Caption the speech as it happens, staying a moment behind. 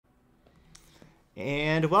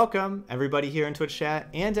And welcome everybody here in Twitch chat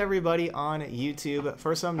and everybody on YouTube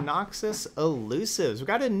for some Noxus Elusives. We've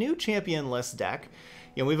got a new championless deck.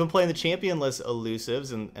 You know, we've been playing the championless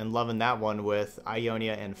Elusives and loving that one with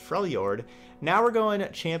Ionia and Freljord. Now we're going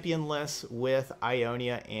championless with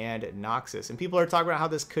Ionia and Noxus. And people are talking about how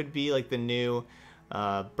this could be like the new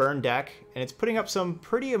burn deck. And it's putting up some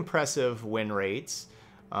pretty impressive win rates.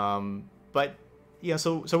 But yeah,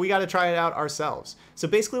 so we got to try it out ourselves. So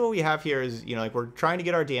basically what we have here is, you know, like we're trying to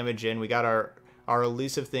get our damage in. We got our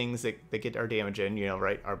elusive things that get our damage in, you know,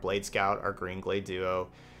 right? Our Blade Scout, our Green Glade Duo,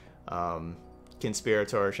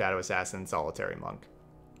 Conspirator, Shadow Assassin, Solitary Monk.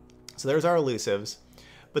 So there's our elusives.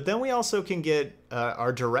 But then we also can get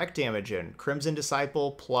our direct damage in. Crimson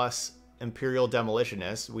Disciple plus Imperial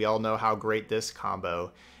Demolitionist. We all know how great this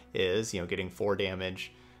combo is, you know, getting 4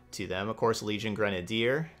 damage to them. Of course, Legion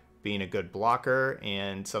Grenadier, being a good blocker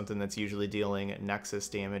and something that's usually dealing Nexus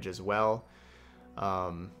damage as well.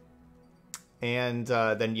 Then,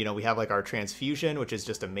 you know, we have like our Transfusion, which is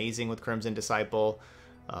just amazing with Crimson Disciple.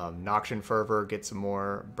 Noxian Fervor gets some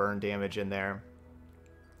more burn damage in there.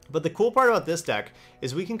 But the cool part about this deck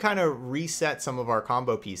is we can kind of reset some of our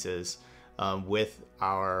combo pieces with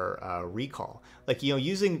our recall. Like, you know,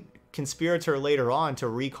 using Conspirator later on to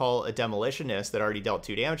recall a Demolitionist that already dealt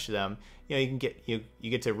 2 damage to them, you know, you can get you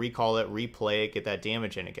get to recall it, replay it, get that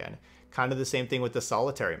damage in again. Kind of the same thing with the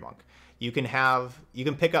Solitary Monk. You can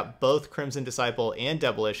pick up both Crimson Disciple and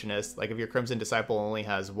Demolitionist. Like if your Crimson Disciple only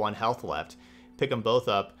has 1 health left, pick them both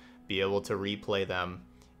up, be able to replay them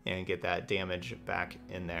and get that damage back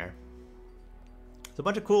in there. It's a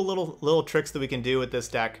bunch of cool little tricks that we can do with this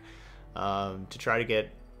deck to try to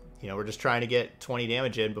get, you know, we're just trying to get 20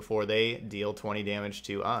 damage in before they deal 20 damage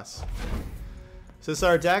to us. So this is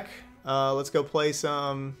our deck. Let's go play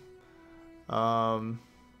some, put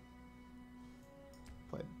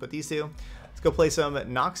these two. Let's go play some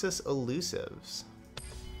Noxus Elusives.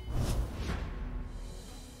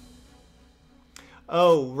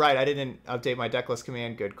 Oh, right, I didn't update my decklist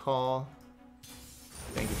command. Good call.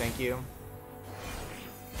 Thank you.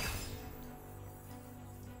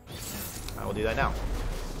 I will do that now.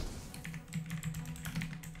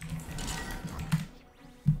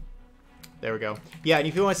 There we go. Yeah, and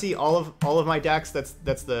if you want to see all of my decks,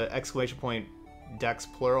 that's the exclamation point decks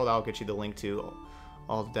plural. That'll get you the link to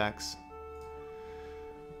all the decks.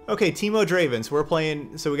 Okay, Teemo Draven. So we're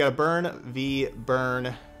playing. So we got a burn v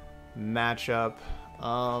burn matchup.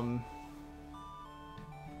 I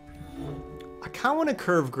kind of want to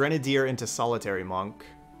curve Grenadier into Solitary Monk.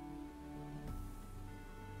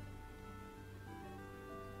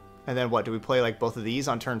 And then what? Do we play like both of these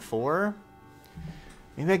on turn 4?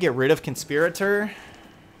 Maybe I get rid of Conspirator.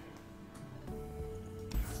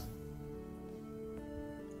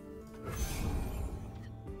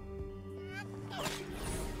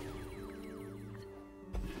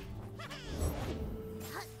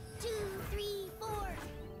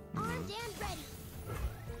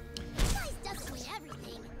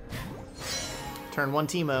 Turn 1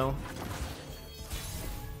 Teemo.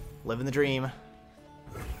 Living the dream.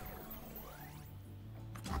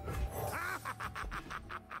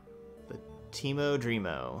 The Teemo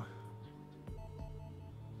Dreamo.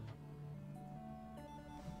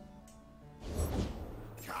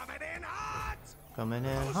 Coming in hot. Coming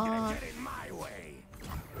in hot. Get in my way.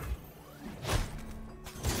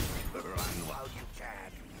 Run while you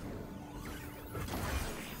can.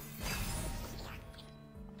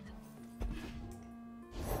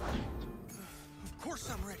 Of course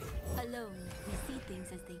I'm ready. Alone, we see things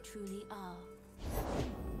as they truly are.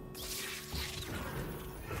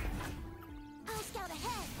 I'll scout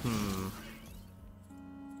ahead.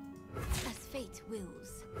 As fate wills.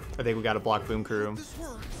 I think we got to block Boom Crew. This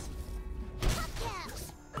works.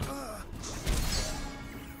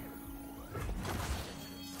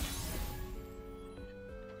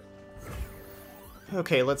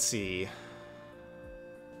 Okay, let's see.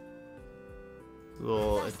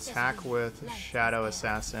 We'll attack with Shadow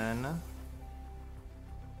Assassin.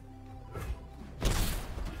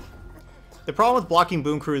 The problem with blocking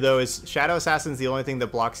Boom Crew, though, is Shadow Assassin's the only thing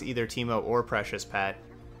that blocks either Teemo or Precious Pet.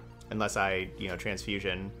 Unless I, you know,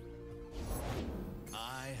 Transfusion.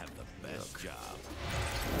 I have the best job.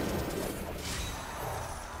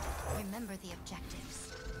 Remember the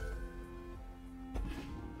objectives.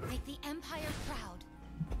 Make the Empire proud.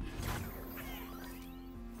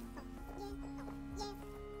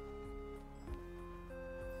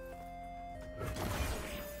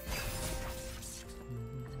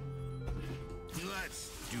 Let's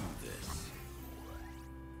do this.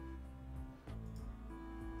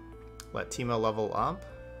 Let Teemo level up.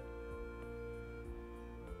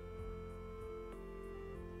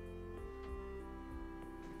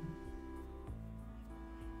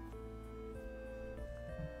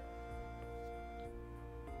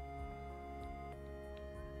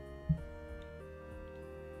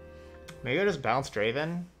 Maybe I just bounce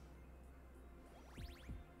Draven?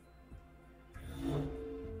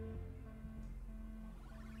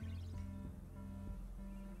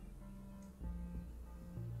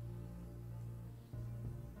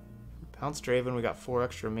 Bounce Draven, we got 4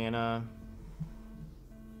 extra mana.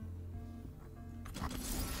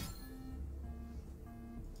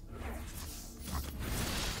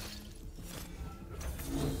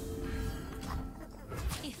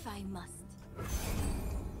 If I must.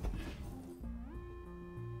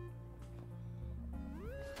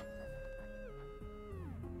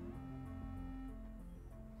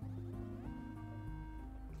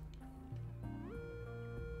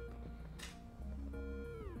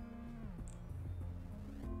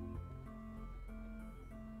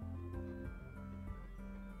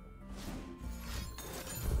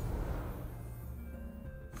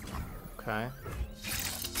 Okay.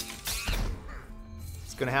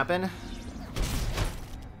 It's gonna happen.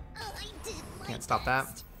 Oh, I did my Can't stop that.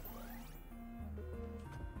 best.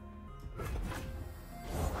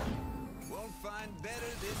 Won't find better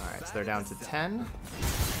this Alright, so side they're of down the to sun. 10.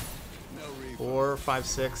 No refund. 4, 5,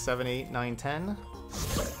 6, 7, 8, 9, 10.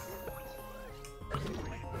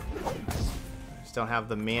 Just don't have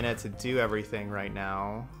the mana to do everything right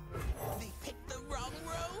now. They picked the wrong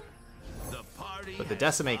row. The party But the has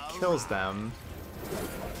Decimate kills arrived. them.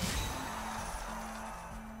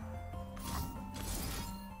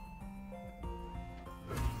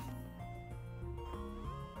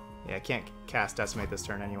 Yeah, I can't cast Decimate this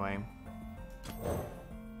turn anyway.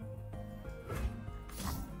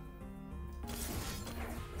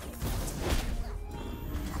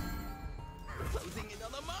 Closing in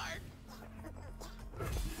on the mark.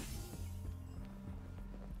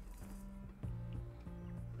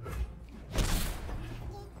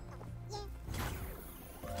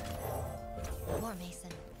 War Mason,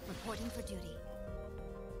 reporting for duty.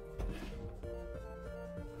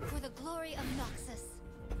 For the glory of Noxus.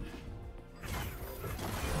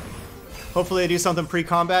 Hopefully I do something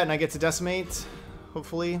pre-combat and I get to Decimate.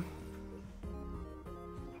 Hopefully.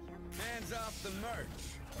 Hands off the merch.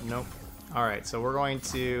 Nope. Alright, so we're going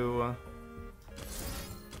to...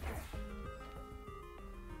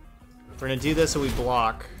 We're gonna do this so we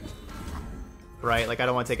block. Right, like I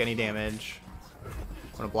don't want to take any damage.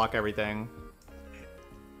 I want to block everything.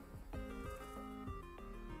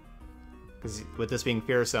 Because with this being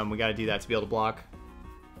fearsome, we gotta do that to be able to block.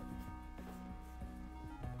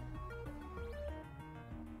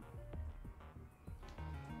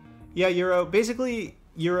 Yeah, Euro. Basically,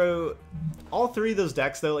 Euro. All 3 of those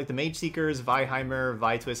decks, though, like the Mage Seekers, Viheimer,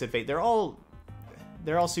 Vi Twisted Fate, they're all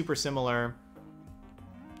super similar.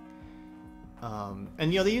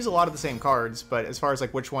 And you know they use a lot of the same cards, but as far as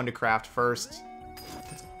like which one to craft first,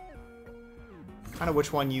 kind of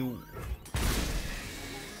which one you,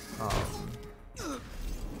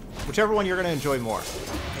 whichever one you're gonna enjoy more.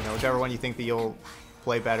 You know, whichever one you think that you'll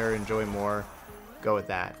play better, enjoy more, go with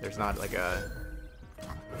that. There's not like a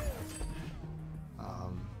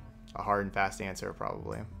hard and fast answer,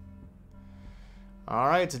 probably. All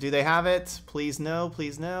right, so do they have it? Please no,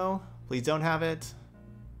 please no. Please don't have it.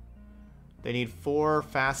 They need 4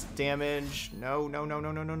 fast damage. No, no, no,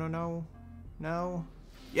 no, no, no, no, no. No.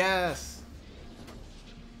 Yes!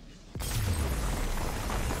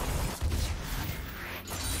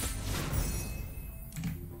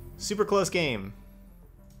 Super close game.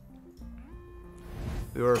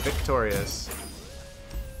 We were victorious.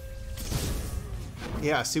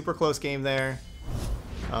 Yeah, super close game there.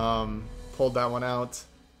 Pulled that one out.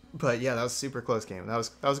 But yeah, that was a super close game. That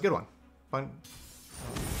was a good one. Fun.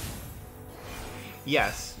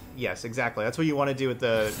 Yes, exactly. That's what you want to do with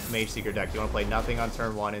the Mage Seeker deck. You want to play nothing on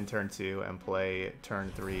turn 1 and turn 2, and play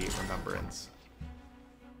turn 3 Remembrance.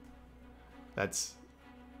 That's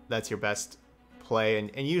your best play,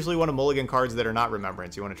 and usually want to mulligan cards that are not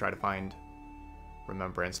Remembrance. You want to try to find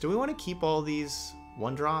Remembrance. Do we want to keep all these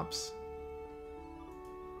 1-drops?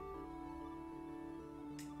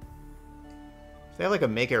 If they have like a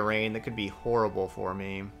Make It Rain, that could be horrible for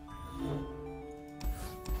me.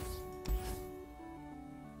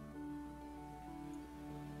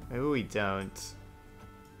 Maybe we don't.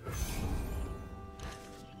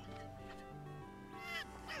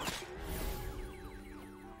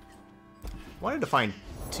 Wanted to find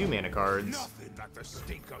 2 mana cards. Nothing like the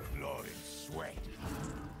stink of blood and sweat.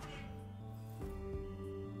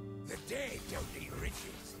 The dead don't need riches.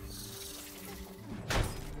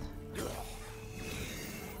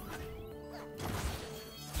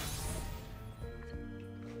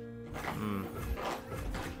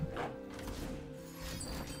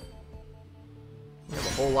 We have a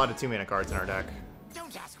whole lot of 2 mana cards in our deck.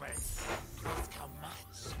 Don't ask where it's. Ask how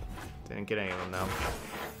much. Didn't get any of them, though.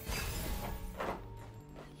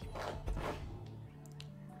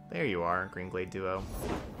 There you are, Green Glade Duo.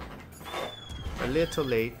 A little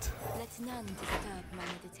late. Let none disturb my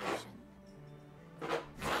meditation.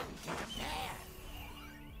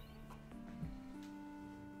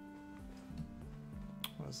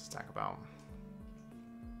 What does this talk about?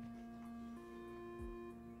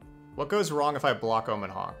 What goes wrong if I block Omen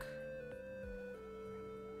Hawk?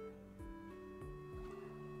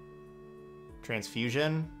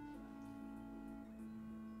 Transfusion?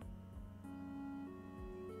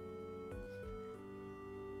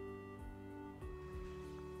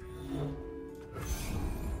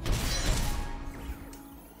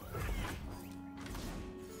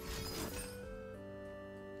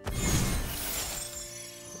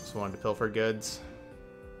 Just wanted to pilfer goods.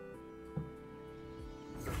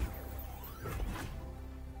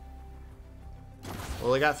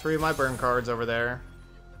 Well, I got 3 of my burn cards over there.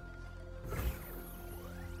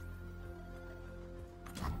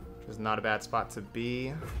 Which is not a bad spot to be.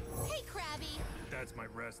 Hey, Krabby! That's my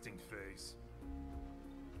resting face.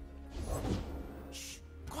 Shh,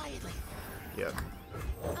 quietly. Yep.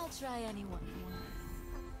 I'll try anyone.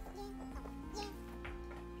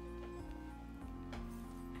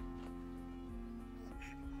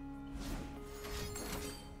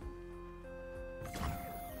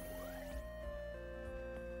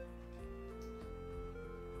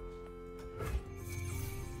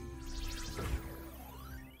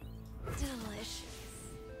 Delicious.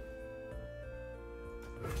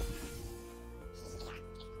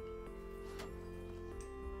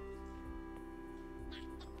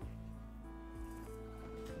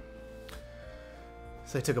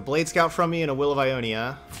 So they took a Blade Scout from me and a Will of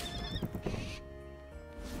Ionia.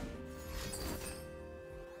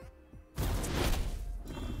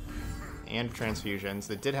 And transfusions.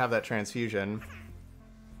 They did have that transfusion.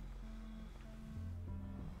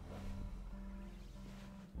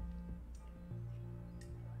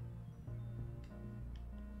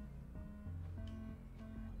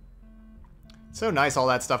 So nice, all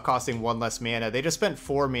that stuff costing 1 less mana. They just spent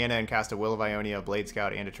 4 mana and cast a Will of Ionia, a Blade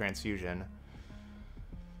Scout, and a Transfusion.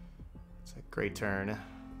 It's a great turn.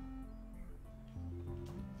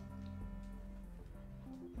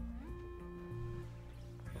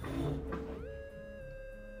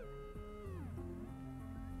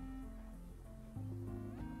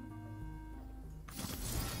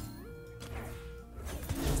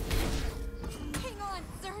 Hang on,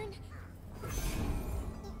 Thur.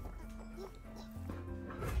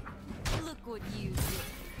 Look what you did.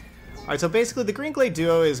 Alright, so basically the Green Glade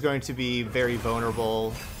Duo is going to be very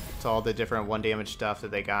vulnerable to all the different 1 damage stuff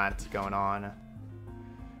that they got going on.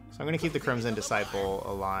 So I'm going to keep the Crimson Disciple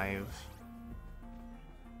alive.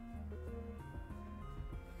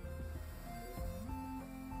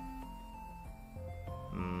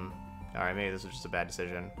 Alright, maybe this was just a bad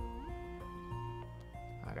decision.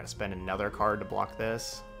 I gotta spend another card to block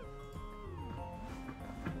this.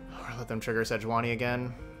 Or let them trigger Sejuani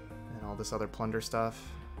again. And all this other plunder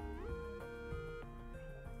stuff.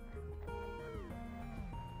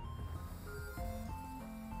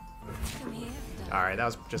 Come here, Thur. Alright, that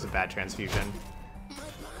was just a bad transfusion.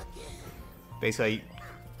 Basically,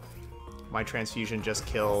 my transfusion just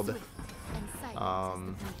killed And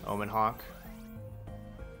silence is the Omen Hawk.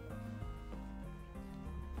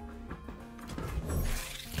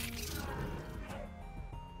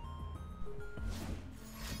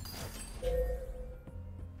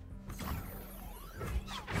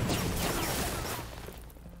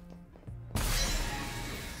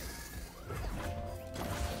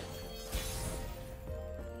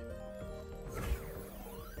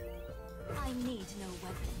 I need no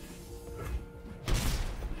weapon.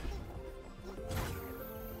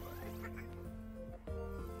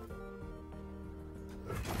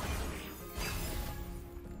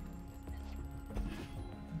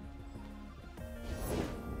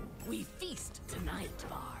 We feast tonight,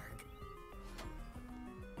 Barg.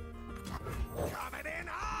 Coming in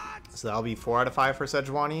hot! So that'll be 4 out of 5 for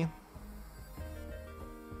Sejuani.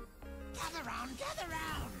 Gather round, gather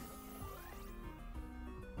round.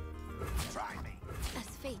 Try me. As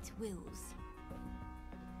fate wills.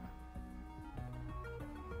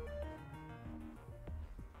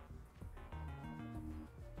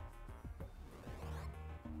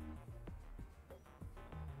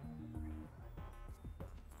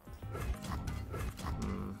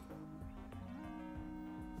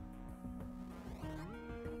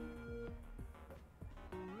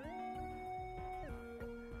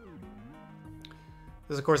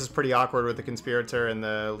 This, of course, is pretty awkward with the Conspirator and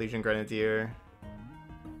the Legion Grenadier.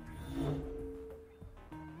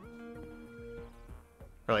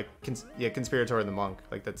 Or, like, yeah, Conspirator and the Monk.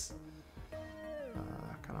 Like, that's kind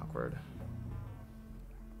of awkward.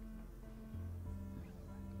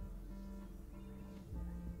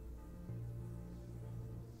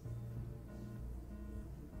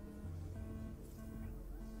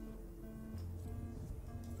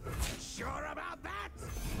 Sure about that?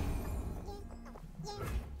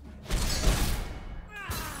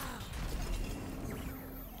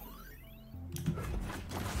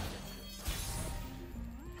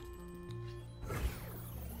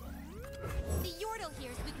 The Yordle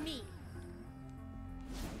here's with me.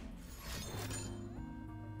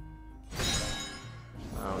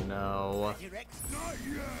 Oh no. Your ex? Not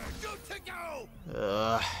yet. Good to go.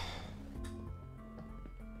 Ugh.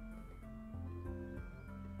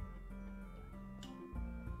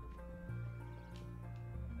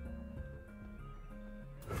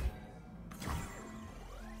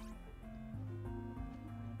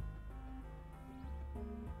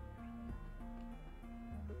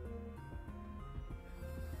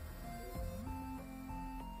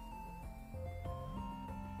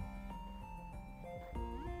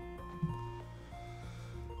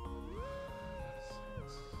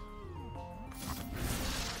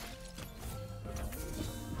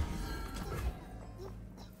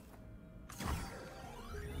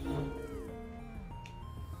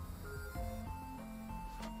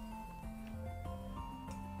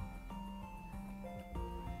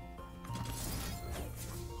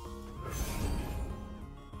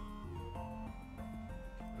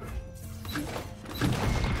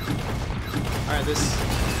 Alright,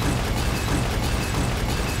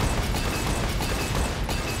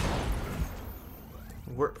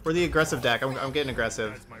 we're the aggressive deck. I'm getting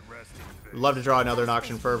aggressive. Love to draw another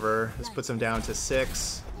Noxian Fervor. This puts them down to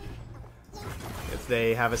 6. If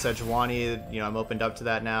they have a Sejuani, you know, I'm opened up to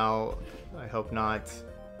that now. I hope not.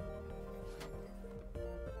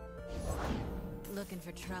 Looking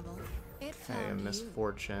for trouble. It Okay, found you.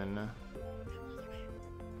 Misfortune.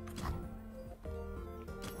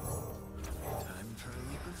 Time for a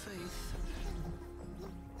leap of faith.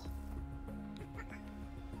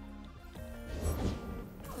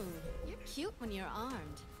 Ooh, you're cute when you're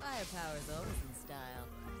armed. Firepower's always in style.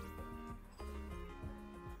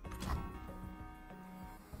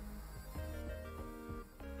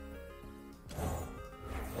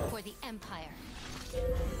 For the Empire.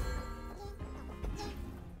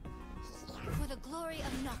 For the glory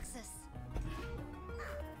of Noxus.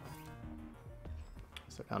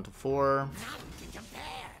 So down to 4. Not to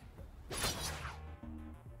compare.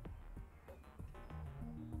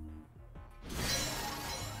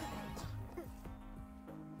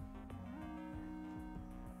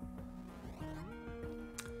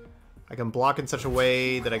 I can block in such a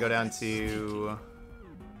way that I go down to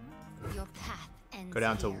Your path ends go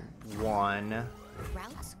down to here. 1.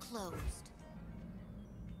 Routes closed.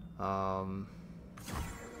 So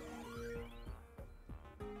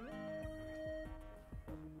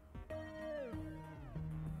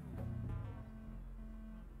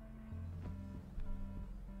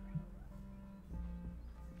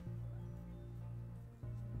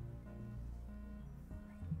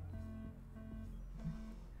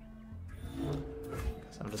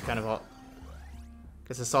I'm just kind of all.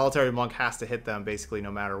 Guess the Solitary Monk has to hit them basically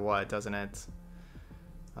no matter what, doesn't it?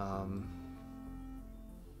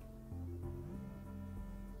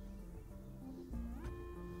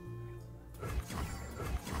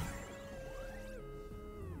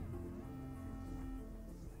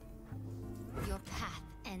 Your path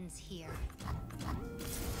ends here.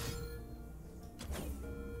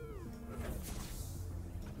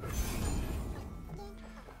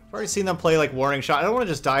 I've already seen them play like Warning Shot. I don't want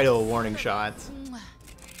to just die to a Warning Shot.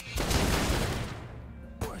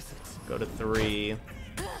 Go to 3. And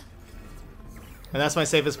that's my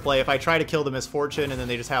safest play. If I try to kill the Misfortune and then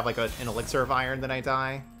they just have like an Elixir of Iron, then I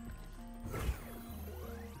die. The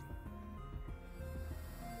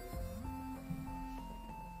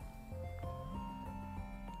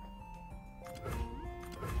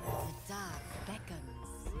dark beckons.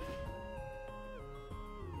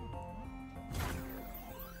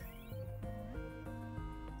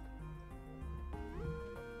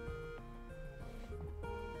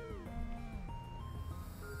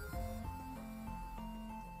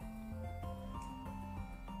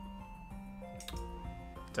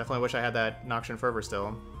 Definitely wish I had that Noxian Fervor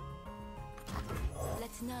still. Let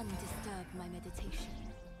none disturb my meditation.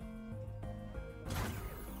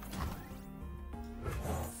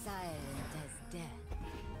 Silent as death.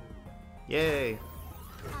 Yay!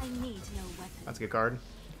 I need no weapon. That's a good card.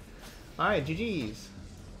 Alright, GG's.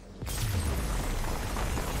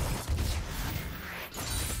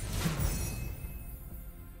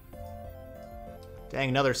 Dang,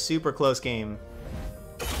 another super close game.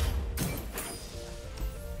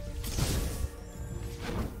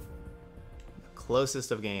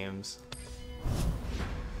 Closest of games.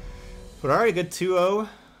 But alright, good 2-0.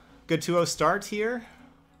 Good 2-0 start here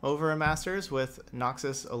over a Masters with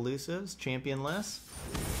Noxus Elusives, championless.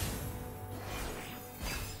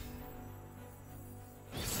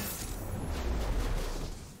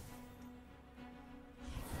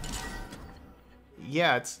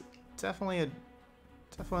 Yeah, it's definitely a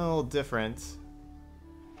little different.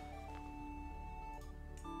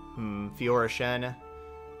 Fiora Shen.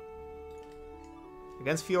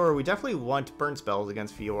 Against Fiora, we definitely want burn spells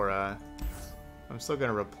against Fiora. I'm still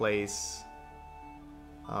gonna replace.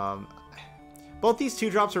 Both these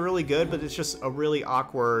 2-drops are really good, but it's just a really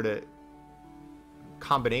awkward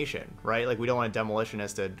combination, right? Like, we don't want a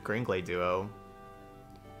Demolitionist a Greenglade duo.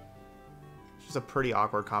 It's just a pretty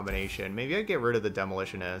awkward combination. Maybe I'd get rid of the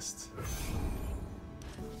Demolitionist.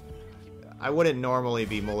 I wouldn't normally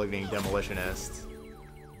be mulliganing Demolitionist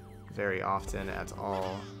very often at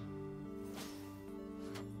all.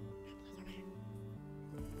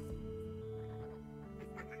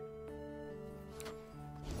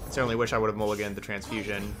 Certainly wish I would have mulliganed the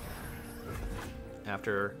Transfusion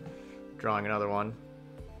after drawing another one.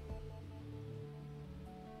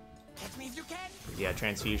 Catch me if you can. Yeah,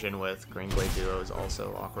 Transfusion with Greenglade duo is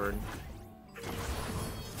also awkward.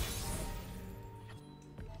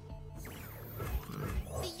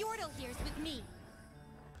 The Yordle here's with me.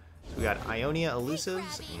 So we got Ionia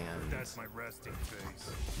Elusives and That's my resting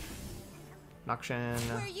face. Where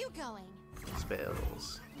Noxian are you going?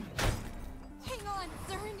 spells. Hang on,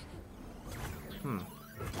 Thur.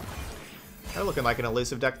 They're looking like an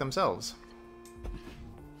elusive deck themselves.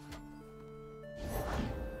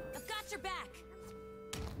 I've got your back.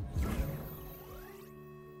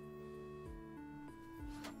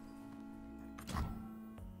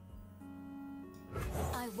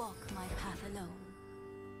 I walk my path alone.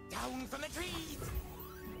 Down from the trees.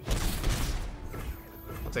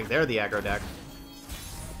 Looks like they're the aggro deck.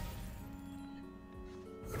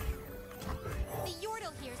 The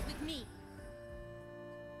Yordle here's with me.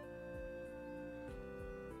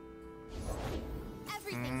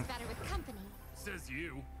 Everything's better with company. Says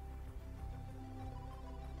you.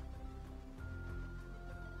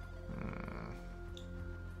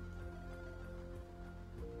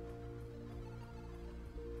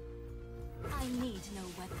 I need no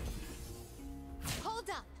weapon. Hold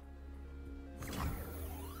up.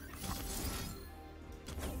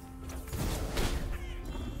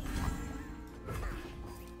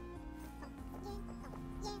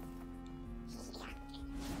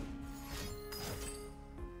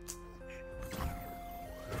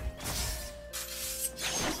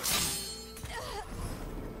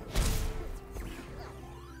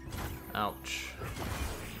 Ouch.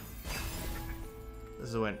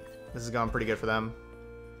 This has gone pretty good for them.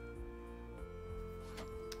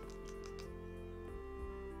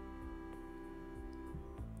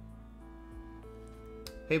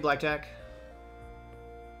 Hey, Blackjack.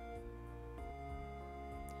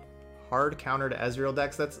 Hard counter to Ezreal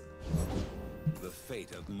decks. That's The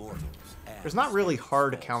fate of mortals. there's not really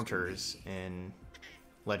hard counters in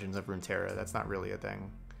Legends of Runeterra. That's not really a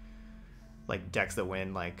thing. Like decks that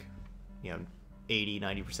win like,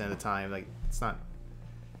 80-90% of the time. Like, it's not.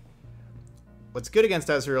 What's good against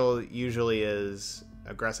Ezreal usually is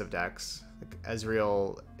aggressive decks. Like,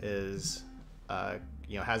 Ezreal is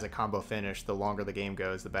has a combo finish. The longer the game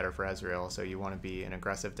goes, the better for Ezreal. So you want to be an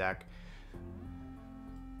aggressive deck.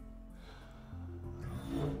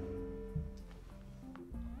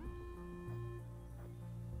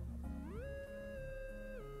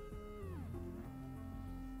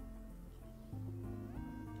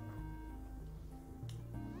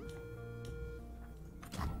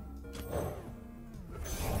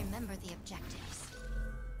 Remember the objectives.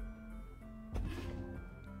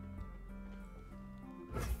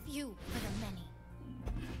 Few for the many.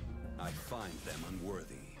 I find them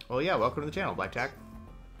unworthy. Well, yeah, welcome to the channel, Blackjack.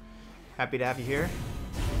 Happy to have you here.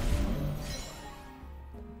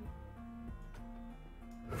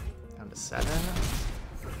 Down to 7.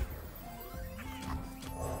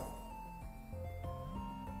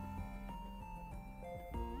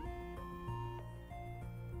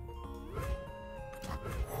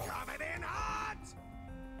 Coming in hot.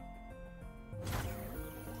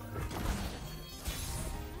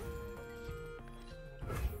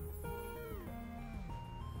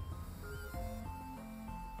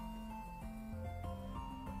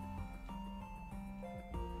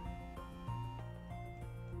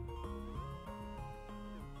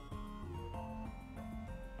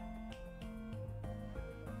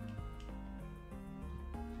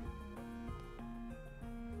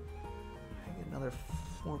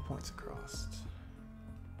 They're 4 points across.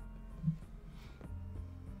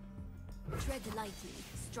 Tread lightly,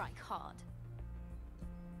 strike hard.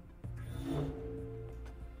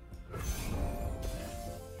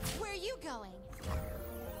 Where are you going?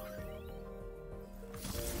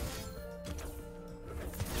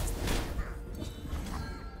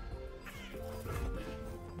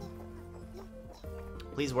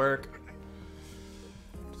 Please work.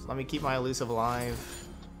 Just let me keep my elusive alive.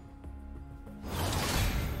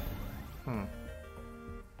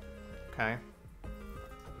 Okay.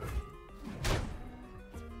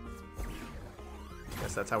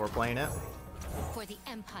 Guess that's how we're playing it. For the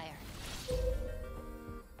Empire.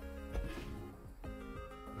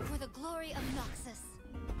 For the glory of Noxus.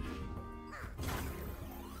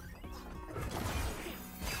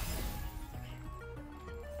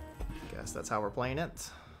 Guess that's how we're playing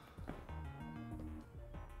it.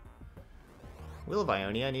 Will of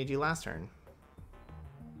Ionia, I need you last turn.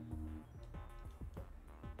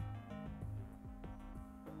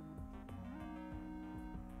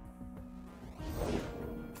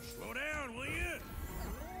 Slow down, will you?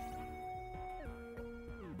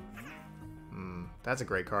 That's a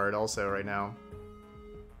great card also right now.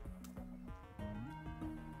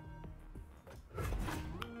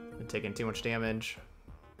 Been taking too much damage.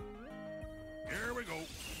 Here we go.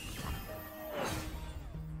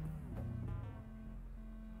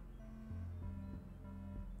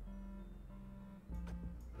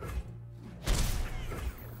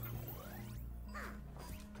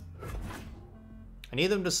 I need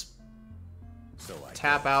them to So I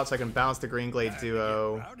tap out so I can bounce the Green Glade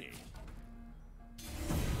duo. Howdy.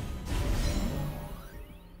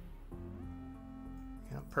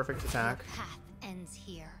 Yeah, perfect attack. Your path ends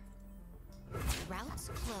here. Routes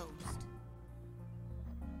closed.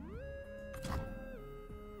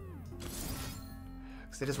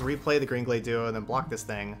 Because they just replay the Green Glade duo and then block this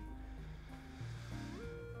thing.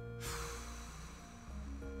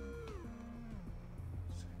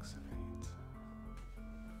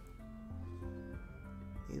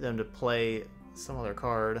 Need them to play some other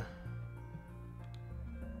card.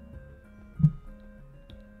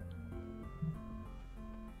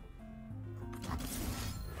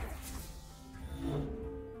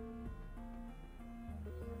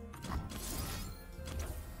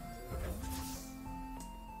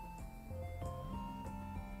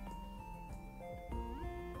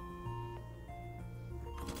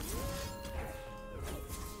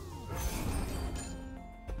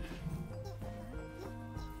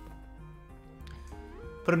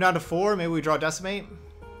 Put him down to 4. Maybe we draw Decimate.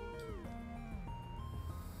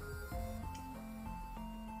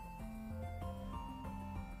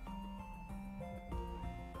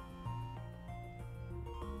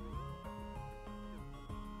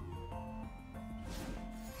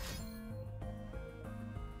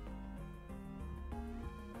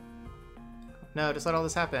 No, just let all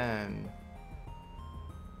this happen.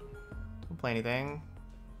 Don't play anything.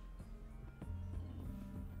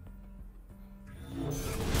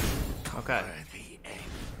 Okay.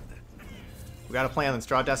 We got a plan. Let's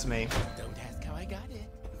draw Decimate. Don't ask how I got it.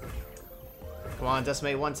 Come on,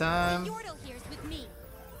 Decimate one time. Yordle here's with me.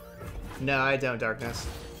 No, I don't, Darkness.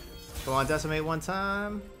 Come on, Decimate one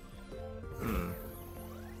time.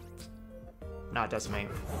 Not Decimate.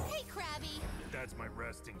 Hey, Krabby. That's my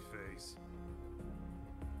resting face.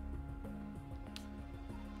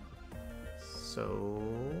 So...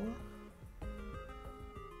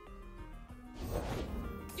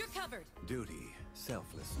 You're covered. Duty,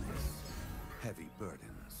 selflessness, heavy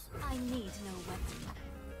burdens. I need no weapon.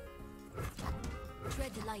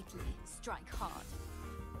 Tread lightly, strike hard.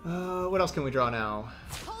 What else can we draw now?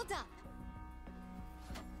 Hold up.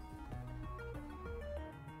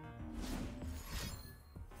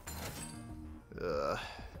 Ugh.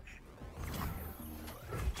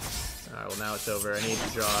 Alright, well now it's over. I need to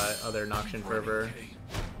draw other Noxian Fervor.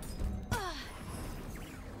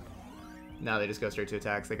 Now they just go straight to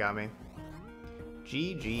attacks. They got me.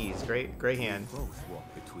 GG's. Great hand. Both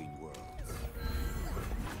walk between worlds.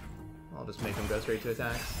 I'll just make them go straight to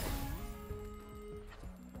attacks.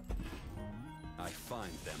 I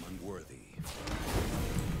find them unworthy.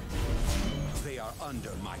 They are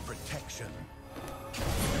under my protection.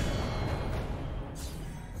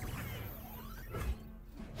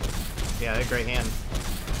 Yeah, they're a great hand.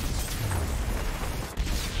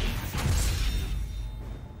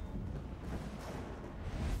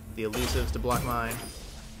 The Elusives to block mine.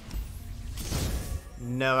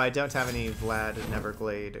 No, I don't have any Vlad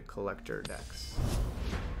Neverglade Collector decks.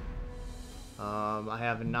 I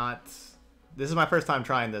have not... This is my first time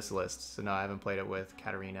trying this list, so no, I haven't played it with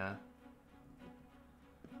Katarina.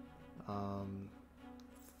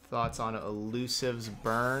 Thoughts on Elusives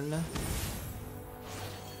burn?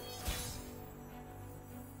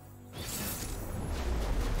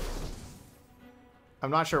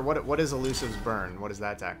 I'm not sure. What is Elusives burn? What is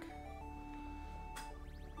that deck?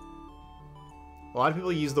 A lot of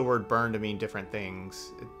people use the word burn to mean different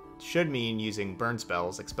things. It should mean using burn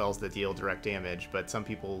spells, like spells that deal direct damage, but some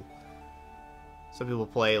people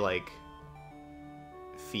play like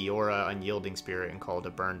Fiora Unyielding Spirit and call it a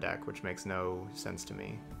burn deck, which makes no sense to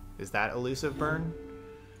me. Is that Elusive burn?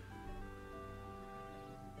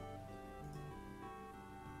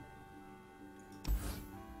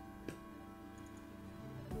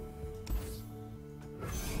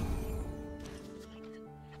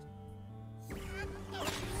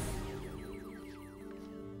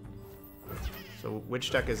 So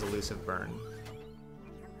which deck is Elusive burn?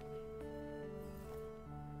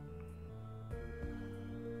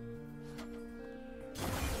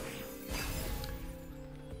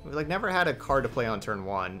 We like never had a card to play on turn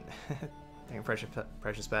 1. Dang,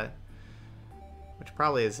 precious pet. Which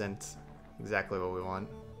probably isn't exactly what we want.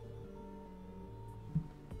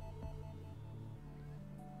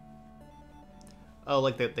 Oh,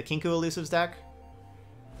 like the Kinku Elusives deck?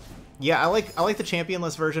 Yeah, I like the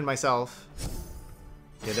championless version myself.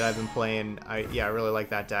 Yeah, that I've been playing. I really like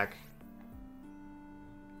that deck.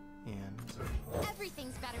 And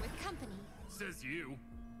Everything's better with company. Says you.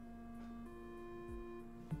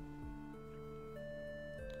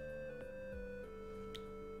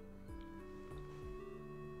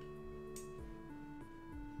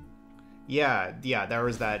 yeah, there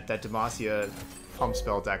was that Demacia pump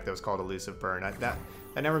spell deck that was called Elusive Burn. That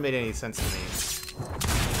never made any sense to me.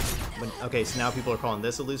 Okay, so now people are calling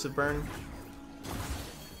this Elusive Burn.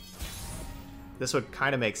 This would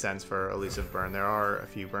kind of make sense for Elusive Burn. There are a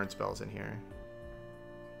few burn spells in here.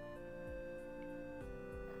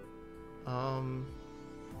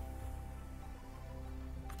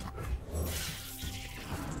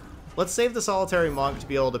 Let's save the Solitary Monk to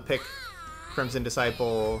be able to pick Crimson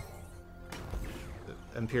Disciple,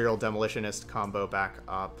 Imperial Demolitionist combo back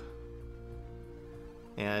up.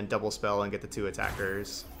 And double spell and get the 2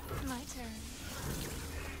 attackers. My turn.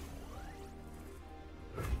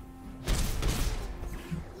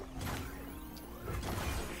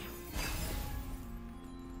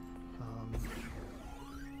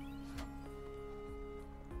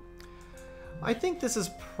 I think this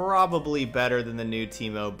is probably better than the new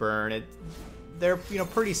Teemo Burn. They're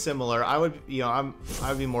pretty similar. I would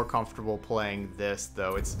I'd be more comfortable playing this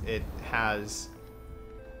though. It has.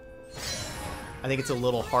 I think it's a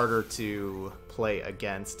little harder to play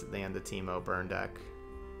against than the Teemo Burn deck.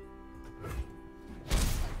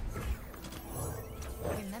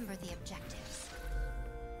 Remember the objectives.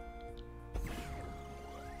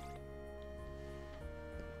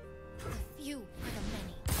 The few for the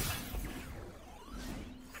many.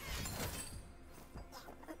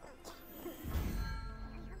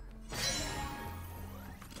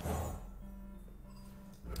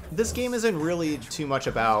 This game isn't really too much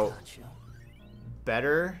about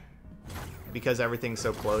better because everything's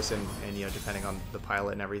so close and depending on the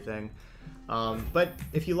pilot and everything. But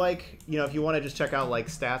if you like, if you want to just check out like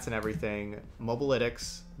stats and everything,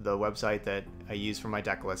 Mobilytics, the website that I use for my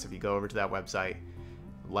deck list, if you go over to that website,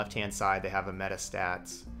 left hand side they have a meta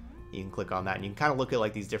stats. You can click on that and you can kind of look at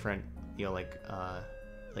like these different,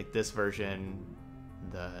 like this version,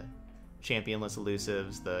 the championless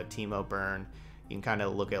elusives, the Teemo Burn. You can kind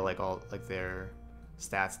of look at like all like their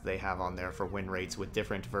stats they have on there for win rates with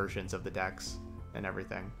different versions of the decks and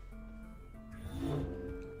everything.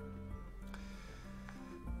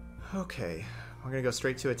 Okay, we're gonna go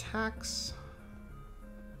straight to attacks.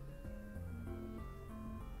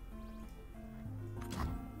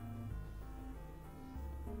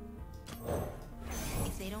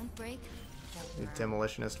 If they don't break, they'll burn.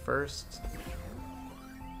 Demolitionist first.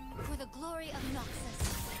 For the glory of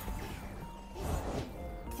Noxus.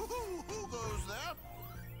 Who goes there?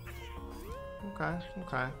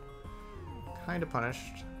 Okay. Kind of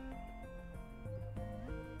punished.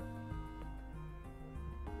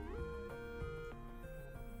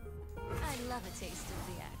 I love a taste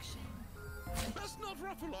of the action. Let's not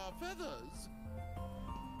ruffle our feathers.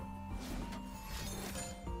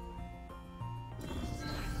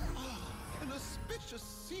 An auspicious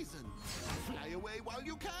season. Fly away while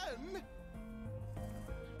you can.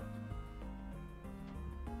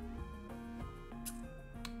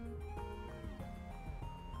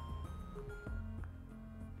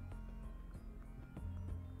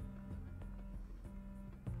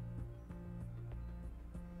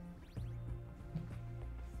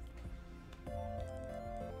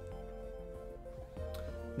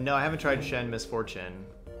 No, I haven't tried Shen Misfortune.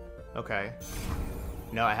 Okay.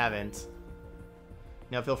 No, I haven't.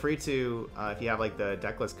 Now, feel free to, if you have like the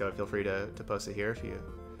decklist code, feel free to post it here if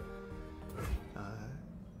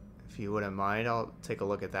you wouldn't mind. I'll take a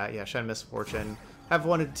look at that. Yeah, Shen Misfortune. I've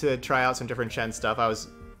wanted to try out some different Shen stuff. I was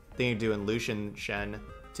thinking of doing Lucian Shen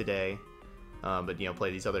today, but you know, play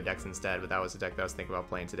these other decks instead. But that was the deck that I was thinking about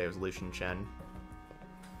playing today, was Lucian Shen.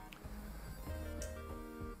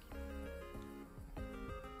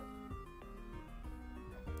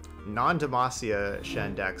 Non-Demacia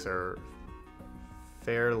Shen decks are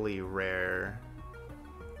fairly rare.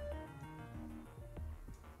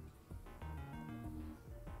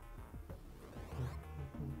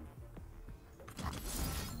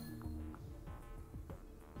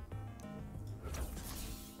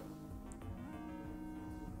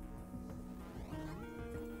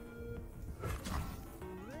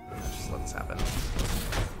 Just let this happen.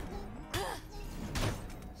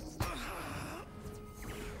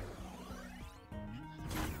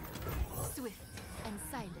 Swift and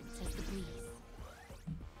silent as the breeze.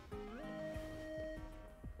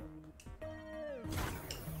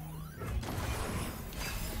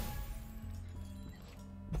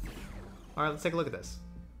 All right, let's take a look at this.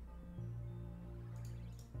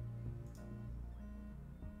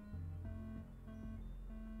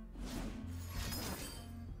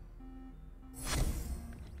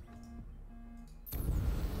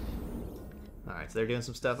 All right, so they're doing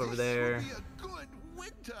some stuff over there. This will be a good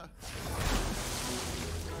winter.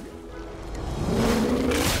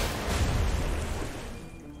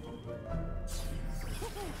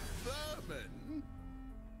 Vermin.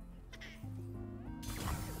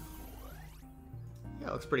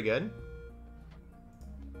 Yeah, looks pretty good.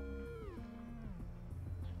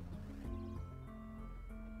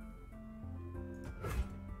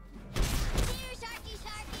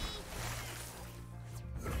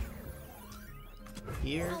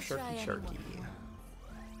 Here, I'll try Sharky anyone. Sharky.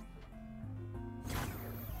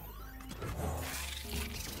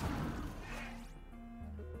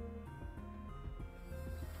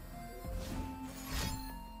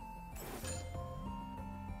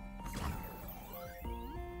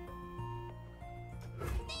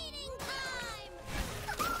 Feeding time!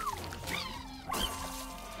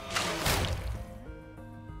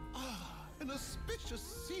 An auspicious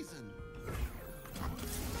season.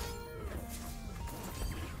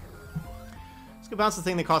 Let's go bounce the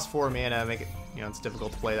thing that costs 4 mana, make it, you know, it's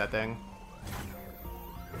difficult to play that thing.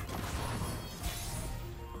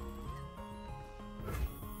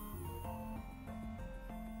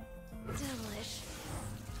 Delish.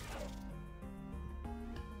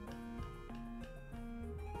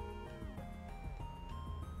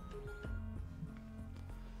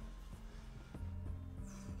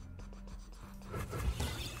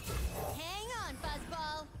 Hang on,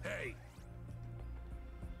 Fuzzball. Hey,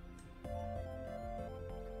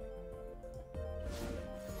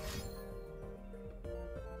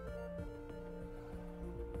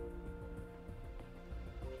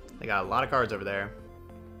 They got a lot of cards over there.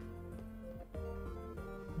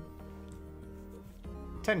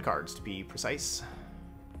 10 cards to be precise.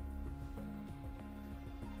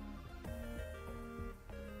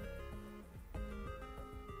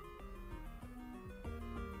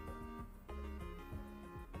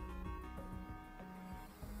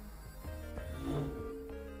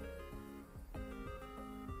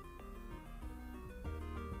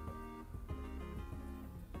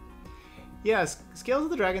 Yeah, Scales of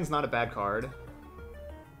the Dragon's not a bad card.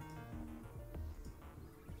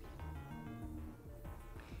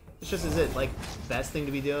 It's just, is it, like, best thing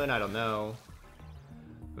to be doing? I don't know.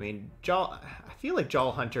 I mean, I feel like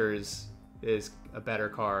Jaw Hunters is a better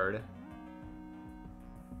card.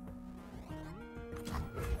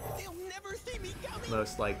 They'll never see me coming.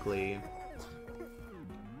 Most likely.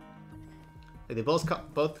 Like, they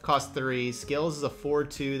both cost 3. Skills is a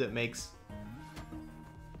 4/2 that makes...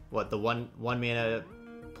 What, the one mana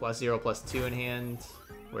 +0/+2 in hand,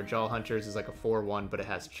 where Jaw Hunters is like a 4/1, but it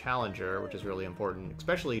has Challenger, which is really important.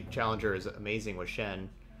 Especially Challenger is amazing with Shen.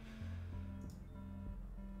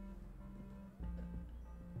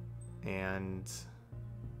 And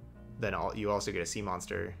then you also get a Sea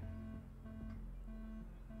Monster.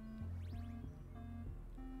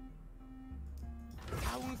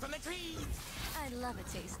 Down from the trees. I love a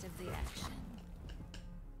taste of the action.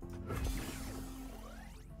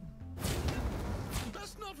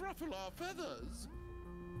 Let's not ruffle our feathers.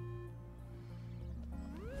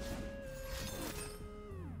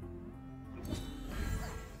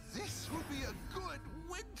 This will be a good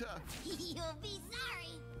winter. You'll be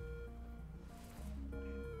sorry.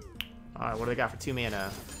 Alright, what do they got for 2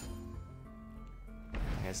 mana? I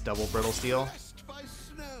guess double Brittle Steel. Blessed by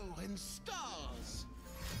snow and in stars.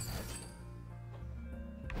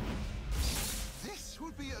 This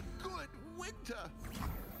would be a good winter.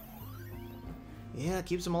 Yeah, it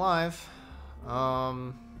keeps him alive.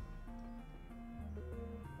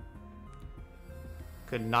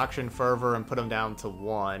 Could Noxian Fervor and put him down to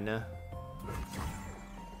 1.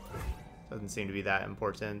 Doesn't seem to be that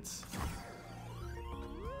important.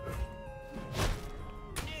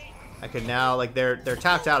 I could now, like, they're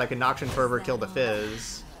tapped out. I could Noxian Fervor kill the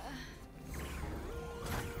Fizz.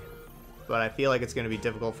 But I feel like it's going to be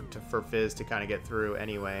difficult for Fizz to kind of get through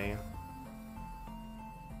anyway.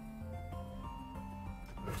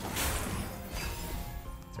 So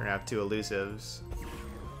we're going to have 2 Elusives.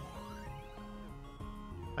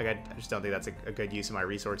 Like, I just don't think that's a good use of my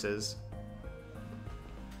resources.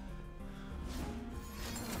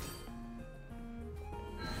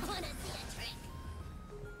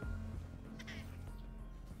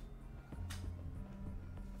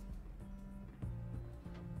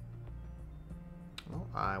 Well,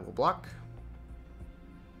 I will block.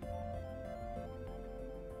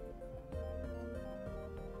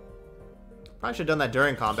 Probably should have done that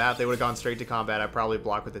during combat. If they would have gone straight to combat, I'd probably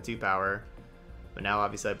block with the 2-power. But now,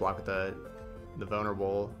 obviously, I block with the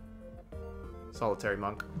vulnerable Solitary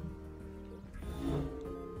Monk.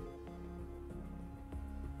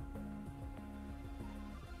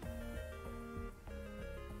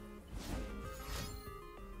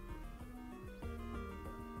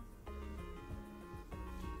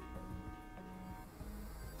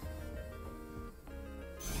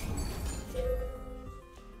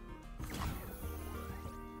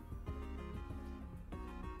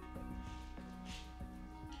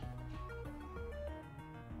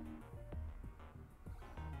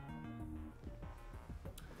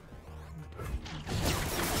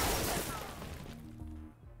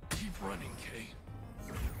 Running, Kay.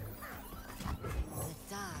 The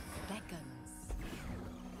dark beckons.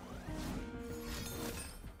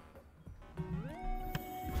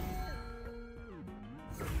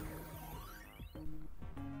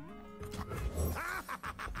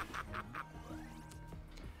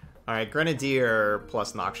 Alright, Grenadier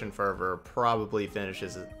plus Noxian Fervor probably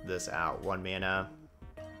finishes this out. 1 mana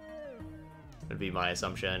would be my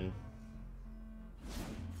assumption.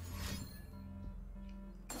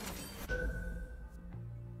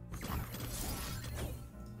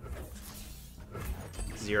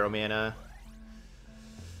 Zero mana.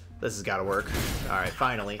 This has got to work. Alright,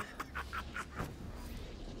 finally.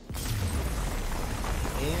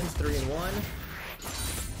 And 3 and 1.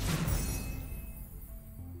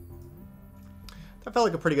 That felt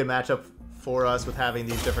like a pretty good matchup for us with having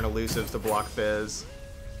these different elusives to block Fizz.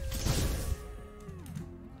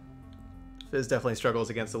 Fizz definitely struggles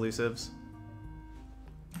against elusives.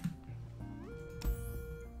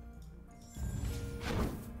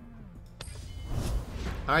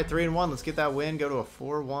 Alright, 3 and 1. Let's get that win. Go to a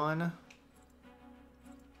 4-1.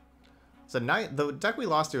 So the deck we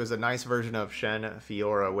lost to is a nice version of Shen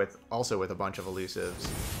Fiora with also with a bunch of elusives.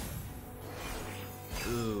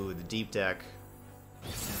 Ooh, the deep deck.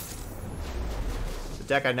 The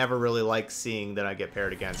deck I never really like seeing that I get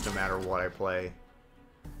paired against no matter what I play.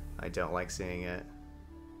 I don't like seeing it.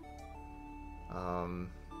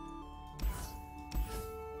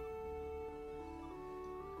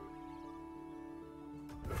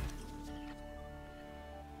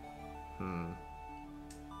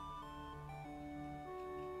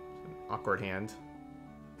 Awkward hand.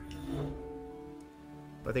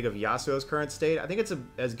 I think of Yasuo's current state, I think it's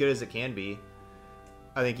as good as it can be.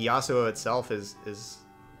 I think Yasuo itself is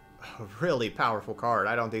a really powerful card.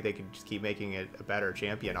 I don't think they can just keep making it a better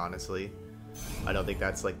champion, honestly. I don't think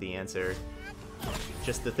that's like the answer.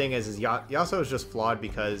 Just the thing is Yasuo is just flawed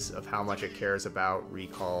because of how much it cares about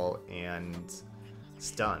recall and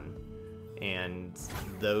stun. And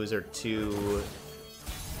those are two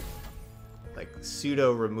like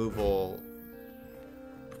pseudo removal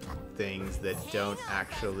things that don't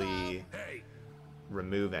actually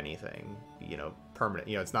remove anything, you know, permanent.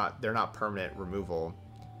 You know, they're not permanent removal.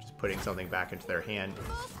 Just putting something back into their hand,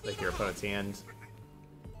 like your opponent's hand,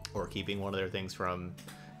 or keeping one of their things from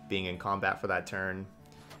being in combat for that turn.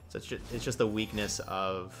 So it's just the weakness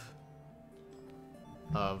of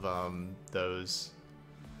those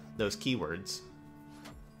keywords.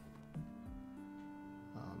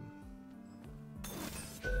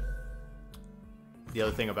 The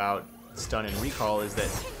other thing about stun and recall is that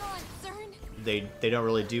they don't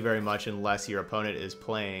really do very much unless your opponent is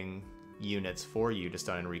playing units for you to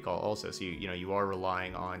stun and recall also. So you are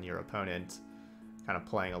relying on your opponent kind of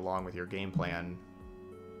playing along with your game plan.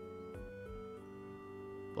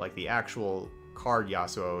 But like the actual card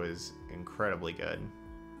Yasuo is incredibly good.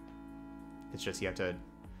 It's just you have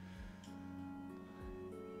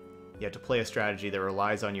to play a strategy that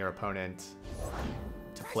relies on your opponent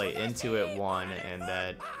to play into it, one, and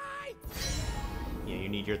that you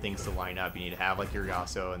need your things to line up. You need to have like your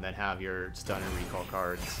Yasuo and then have your stun and recall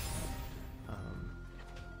cards.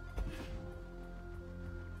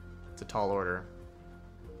 It's a tall order.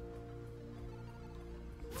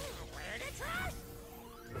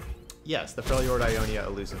 Yes, the Freljord Ionia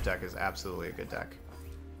elusive deck is absolutely a good deck.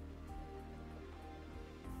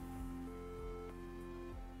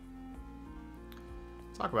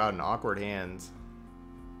 Talk about an awkward hand.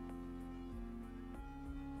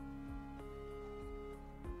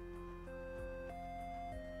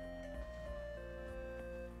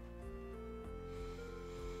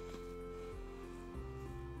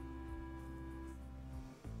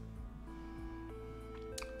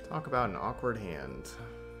 Talk about an awkward hand.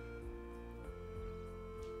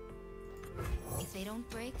 If they don't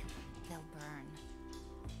break, they'll burn.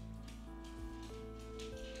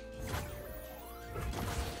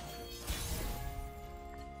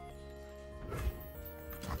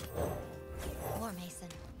 War Mason,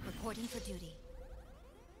 reporting for duty.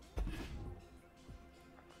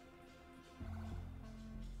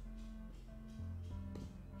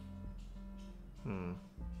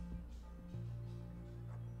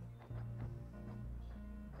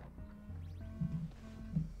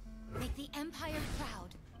 Make the Empire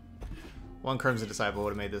proud. One Crimson Disciple would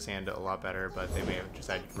have made this hand a lot better, but they may have just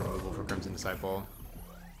had removal for Crimson Disciple.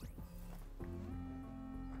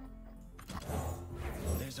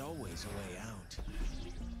 There's always a way out.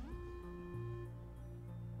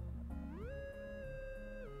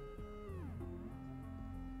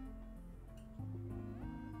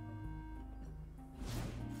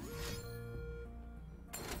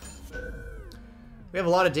 We have a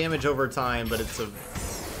lot of damage over time, but it's a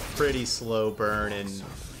pretty slow burn, and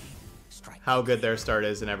how good their start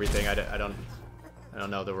is and everything, I don't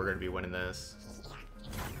know that we're going to be winning this.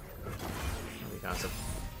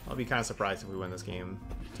 I'll be kind of surprised if we win this game,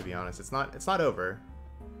 to be honest. It's not over,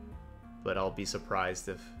 but I'll be surprised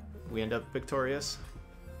if we end up victorious.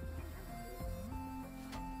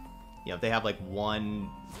 Yeah, if they have like one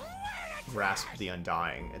Grasp the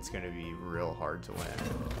Undying, it's going to be real hard to win.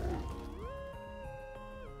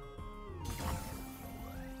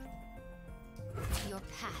 Your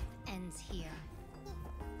path ends here.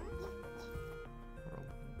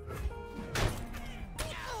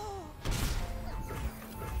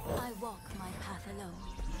 I walk my path alone.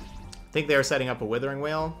 I think they are setting up a Withering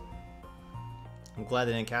Wail. I'm glad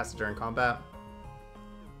they didn't cast it during combat.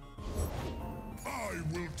 I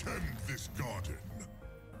will tend this garden.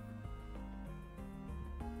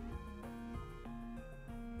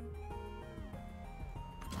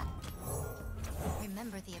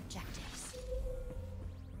 Remember the objectives.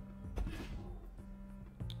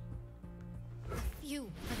 The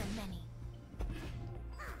few for the many.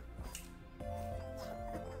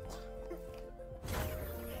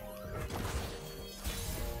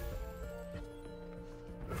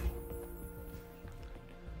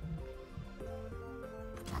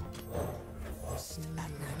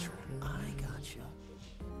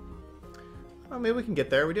 Well, maybe we can get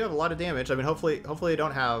there. We do have a lot of damage. I mean, hopefully they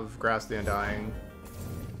don't have Grasp the Undying.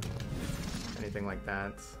 Anything like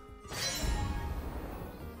that.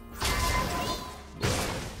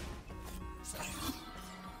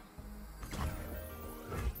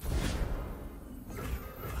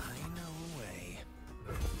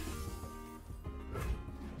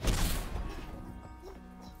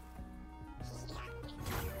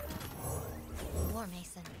 War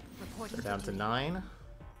Mason, reporting They're for down to duty. 9.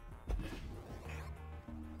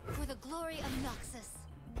 For the glory of Noxus.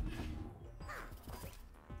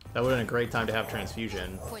 That would have been a great time to have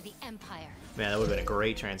Transfusion. For the Empire. Man, that would have been a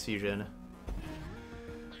great Transfusion.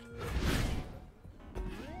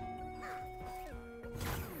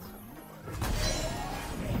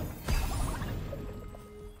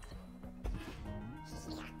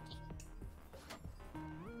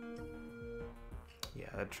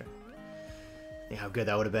 Yeah, think how good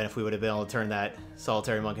that would have been if we would have been able to turn that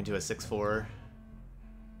Solitary Monk into a 6/4.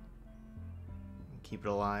 Keep it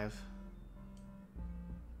alive.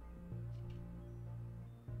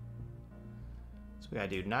 So we gotta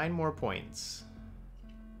do 9 more points.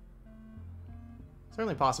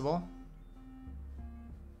 Certainly possible.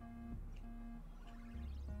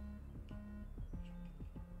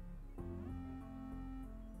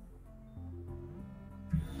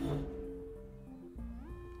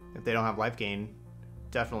 If they don't have life gain,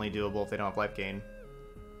 definitely doable if they don't have life gain.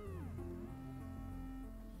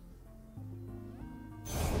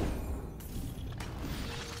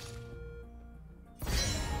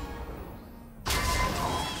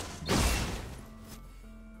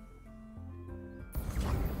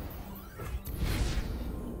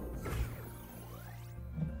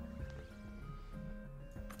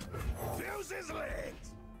 Sizzle it!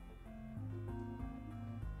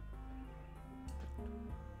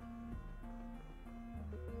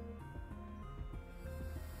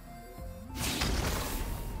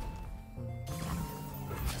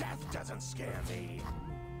 Death doesn't scare me.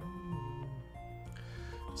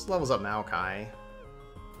 This levels up Maokai.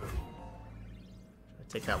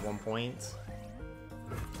 Take that 1 point.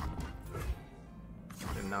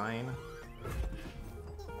 To 9.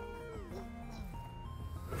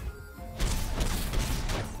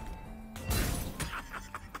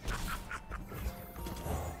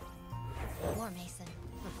 War Mason,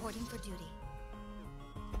 reporting for duty.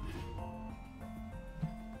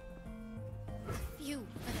 Few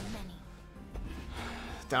for the many.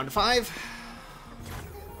 Down to 5.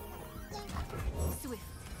 Swift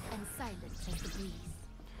and silent as the breeze.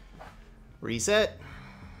 Reset.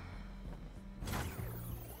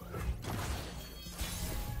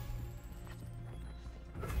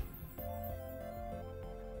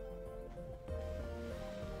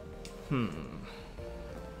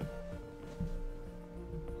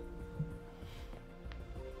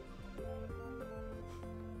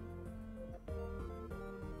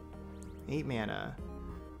 Eight mana.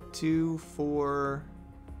 2, 4.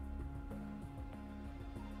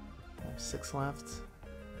 I have 6 left.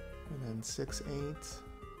 And then 6, 8.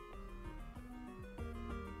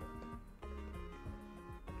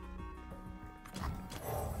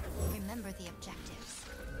 Remember the objectives.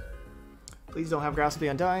 Please don't have Grasp the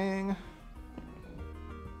Undying.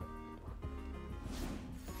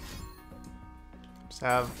 Just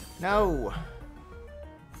have... No!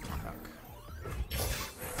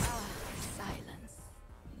 Silence.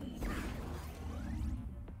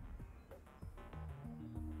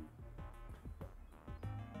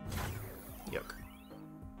 Yuck.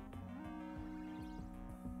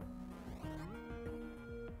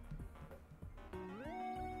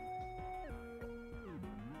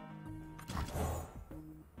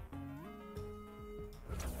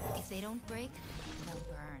 If they don't break, they'll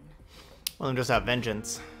burn. Well, then just have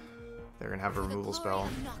Vengeance. They're gonna have a For the removal glory spell.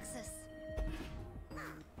 of Noxus.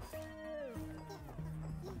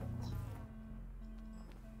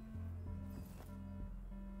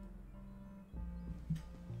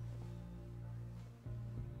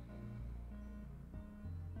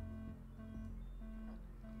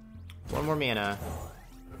 One more mana.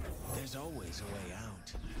 There's always a way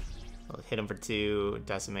out. I'll hit him for 2,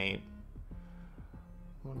 decimate.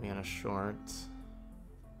 1 mana short.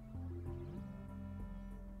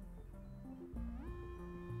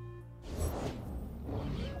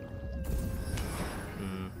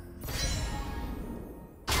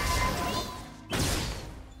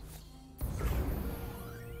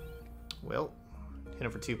 Well, hit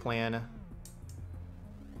him for 2 plan.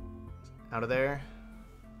 Out of there.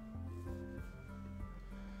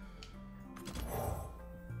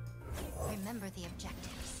 Remember the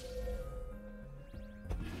objectives.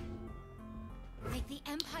 Make the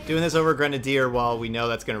Empire. Doing this over Grenadier while we know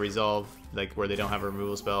that's going to resolve, like where they don't have a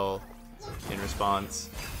removal spell in response.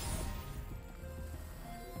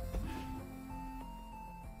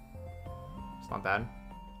 It's not bad.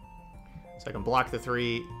 So I can block the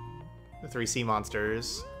three sea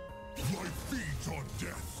monsters. My feet on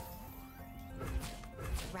death.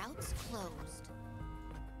 Routes closed.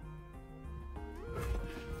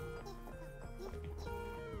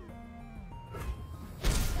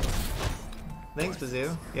 Thanks,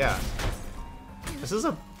 Bazoo. Yeah. This is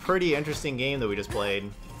a pretty interesting game that we just played.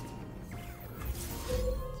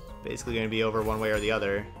 Basically going to be over one way or the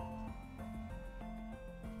other.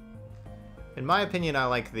 In my opinion, I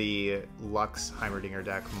like the Lux Heimerdinger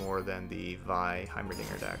deck more than the Vi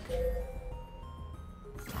Heimerdinger deck.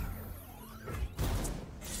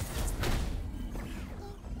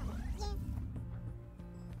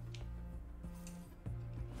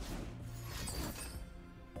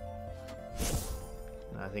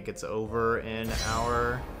 I think it's over in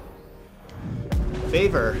our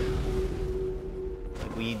favor.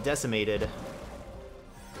 We decimated.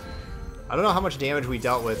 I don't know how much damage we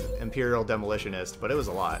dealt with Imperial Demolitionist, but it was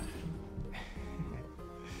a lot.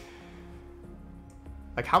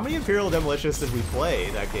 Like, how many Imperial Demolitionists did we play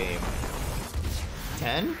that game?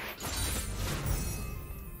 10?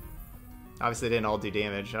 Obviously, they didn't all do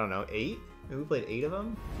damage. I don't know, 8? Maybe we played 8 of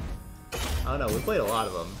them? I don't know, we played a lot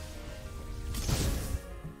of them.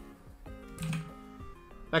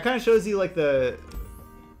 That kind of shows you, like, the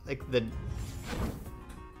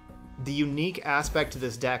unique aspect to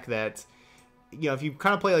this deck that, you know, if you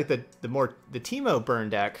kind of play like the Teemo burn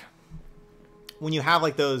deck, when you have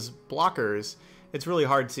like those blockers, it's really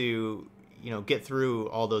hard to, you know, get through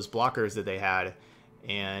all those blockers that they had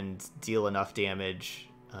and deal enough damage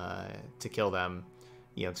to kill them.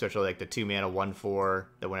 You know, especially like the 2-mana 1/4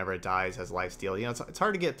 that whenever it dies has lifesteal. You know, it's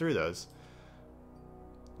hard to get through those.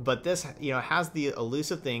 But this, you know, has the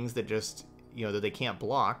elusive things that just, you know, that they can't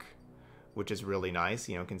block, which is really nice.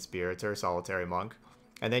 You know, Conspirator, Solitary Monk.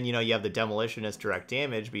 And then, you know, you have the Demolitionist direct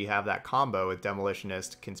damage, but you have that combo with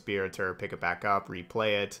Demolitionist, Conspirator, pick it back up,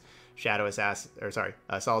 replay it, Shadow Assassin, or sorry,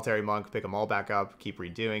 Solitary Monk, pick them all back up, keep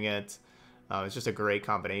redoing it. It's just a great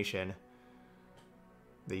combination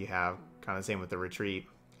that you have. Kind of the same with the Retreat.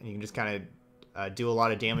 And you can just kind of do a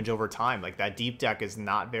lot of damage over time. Like, that deep deck is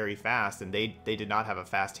not very fast, and they did not have a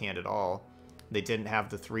fast hand at all. They didn't have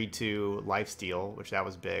the 3/2 lifesteal, which that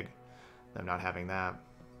was big, them not having that.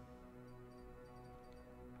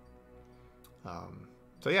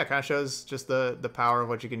 So yeah, it kind of shows just the power of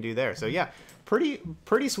what you can do there. So yeah,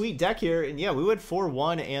 pretty sweet deck here. And yeah, we went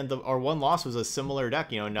 4-1, and our one loss was a similar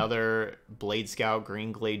deck. You know, another Blade Scout,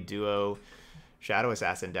 Green Glade Duo, Shadow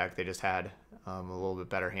Assassin deck. They just had a little bit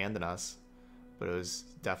better hand than us, but it was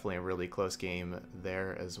definitely a really close game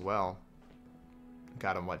there as well.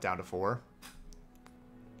 Got them, what, down to 4?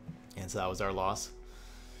 And so that was our loss.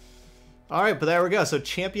 All right, but there we go. So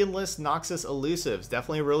championless Noxus Elusives,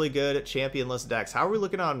 definitely really good championless decks. How are we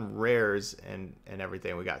looking on rares and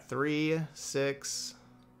everything? We got 3, 6,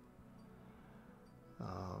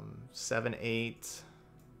 7, 8,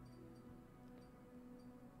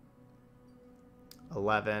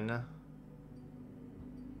 11,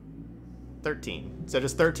 13. So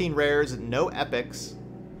just 13 rares, no epics,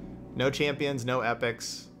 no champions, no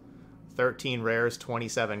epics. 13 rares,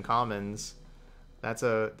 27 commons. That's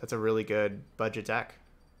a really good budget deck,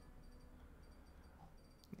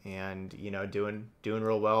 and you know, doing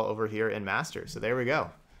real well over here in Masters. So there we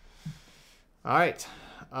go. All right,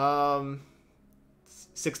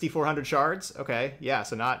 6,400 shards. Okay, yeah,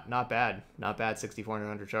 so not bad,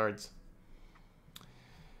 6,400 shards.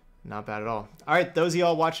 Not bad at all. All right, those of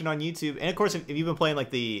y'all watching on YouTube, and of course, if you've been playing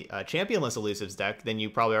like the championless Elusives deck, then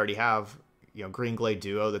you probably already have, you know, Green Glade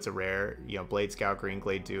Duo, that's a rare, you know, Blade Scout, Green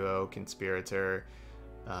Glade Duo, Conspirator,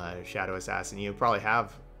 Shadow Assassin. You probably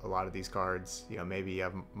have a lot of these cards. You know, maybe you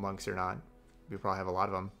have monks or not. You probably have a lot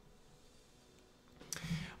of them.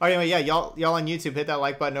 All right, anyway, yeah, y'all on YouTube, hit that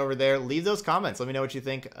like button over there. Leave those comments. Let me know what you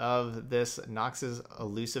think of this Noxus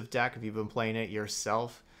Elusive deck. If you've been playing it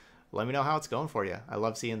yourself, let me know how it's going for you. I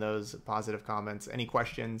love seeing those positive comments. Any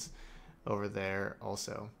questions over there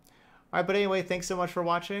also. All right, but anyway, thanks so much for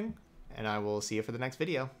watching, and I will see you for the next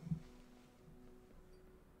video.